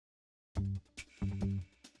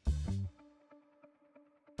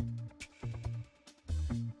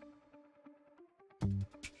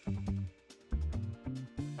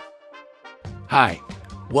Hi,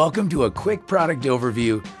 welcome to a quick product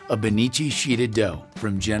overview of BONICI Sheeted Dough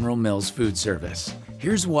from General Mills Food Service.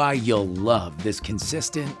 Here's why you'll love this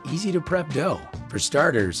consistent, easy-to-prep dough. For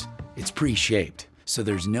starters, it's pre-shaped, so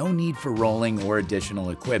there's no need for rolling or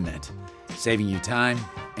additional equipment, saving you time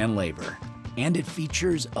and labor. And it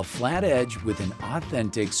features a flat edge with an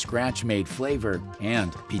authentic scratch-made flavor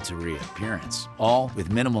and pizzeria appearance, all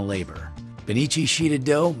with minimal labor. BONICI Sheeted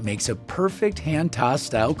Dough makes a perfect hand-tossed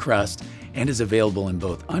style crust and is available in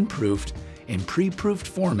both unproofed and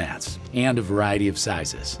pre-proofed formats and a variety of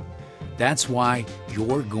sizes. That's why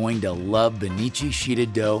you're going to love BONICI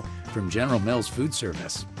Sheeted Dough from General Mills Food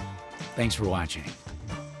Service. Thanks for watching.